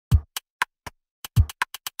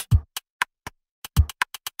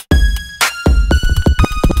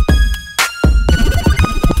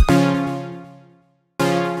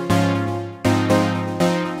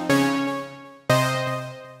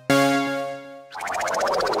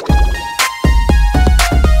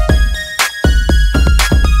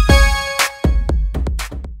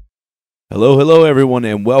Hello, hello, everyone,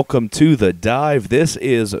 and welcome to The Dive. This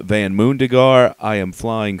is Vanmundygar. I am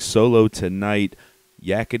flying solo tonight.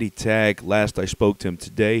 Yakety Tag, last I spoke to him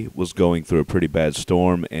today, was going through a pretty bad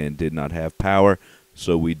storm and did not have power,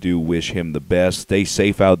 so we do wish him the best. Stay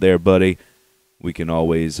safe out there, buddy. We can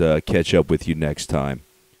always catch up with you next time.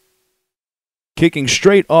 Kicking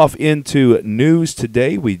straight off into news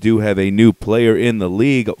today, we do have a new player in the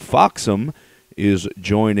league. Foxum is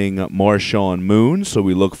joining Marshawn Moon, so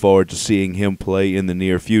we look forward to seeing him play in the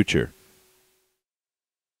near future.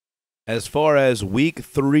 As far as Week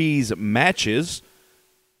 3's matches,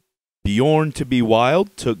 Bjorn to be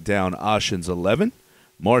Wild took down Ocean's 11.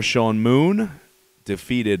 Marshawn Moon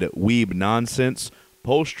defeated Weeb Nonsense.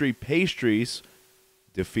 Poultry Pastries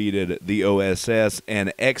defeated the OSS.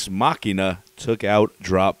 And Ex Machina took out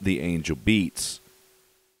Drop the Angel Beats.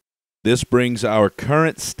 This brings our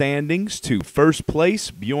current standings to first place,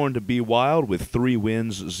 Bjorn to be Wild with 3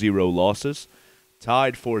 wins, 0 losses.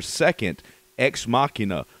 Tied for second, Ex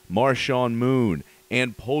Machina, Marshawn Moon,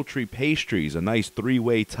 and Poultry Pastries, a nice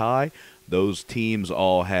 3-way tie. Those teams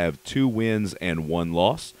all have 2 wins and 1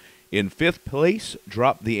 loss. In fifth place,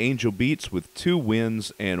 Drop the Angel Beats with 2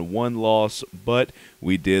 wins and 1 loss, but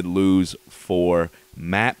we did lose 4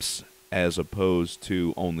 maps as opposed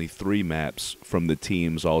to only 3 maps from the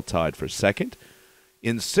teams all tied for second.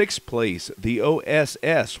 In sixth place, the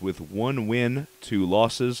OSS with 1 win, 2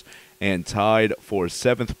 losses, and tied for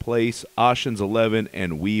 7th place, Ocean's 11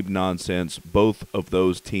 and Weeb Nonsense, both of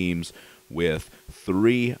those teams with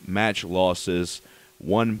 3 match losses,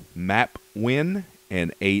 1 map win,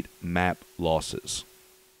 and 8 map losses.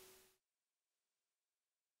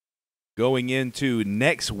 Going into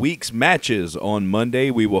next week's matches, on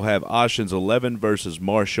Monday, we will have Ocean's 11 versus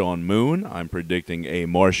Marshawn Moon. I'm predicting a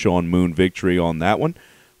Marshawn Moon victory on that one.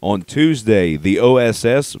 On Tuesday, the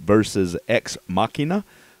OSS versus Ex Machina.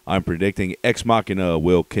 I'm predicting Ex Machina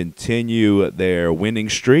will continue their winning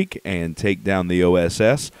streak and take down the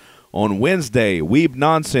OSS. On Wednesday, Weeb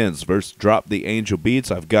Nonsense versus Drop the Angel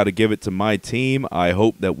Beats. I've got to give it to my team. I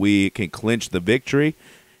hope that we can clinch the victory.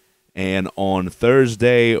 And on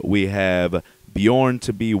Thursday, we have Bjorn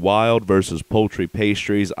to be Wild versus Poultry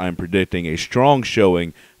Pastries. I'm predicting a strong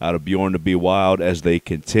showing out of Bjorn to be Wild as they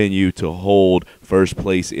continue to hold first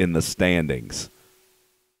place in the standings.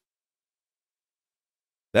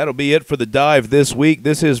 That'll be it for the dive this week.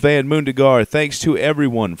 This is Vanmundygar. Thanks to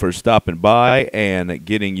everyone for stopping by and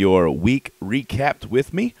getting your week recapped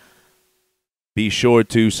with me. Be sure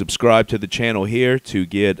to subscribe to the channel here to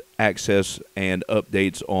get access and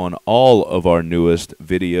updates on all of our newest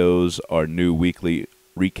videos, our new weekly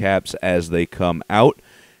recaps as they come out.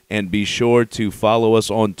 And be sure to follow us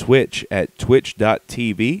on Twitch at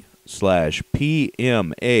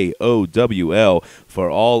twitch.tv/PMAOWL for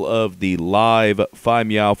all of the live Phi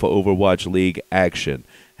Meow for Overwatch League action.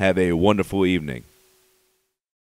 Have a wonderful evening.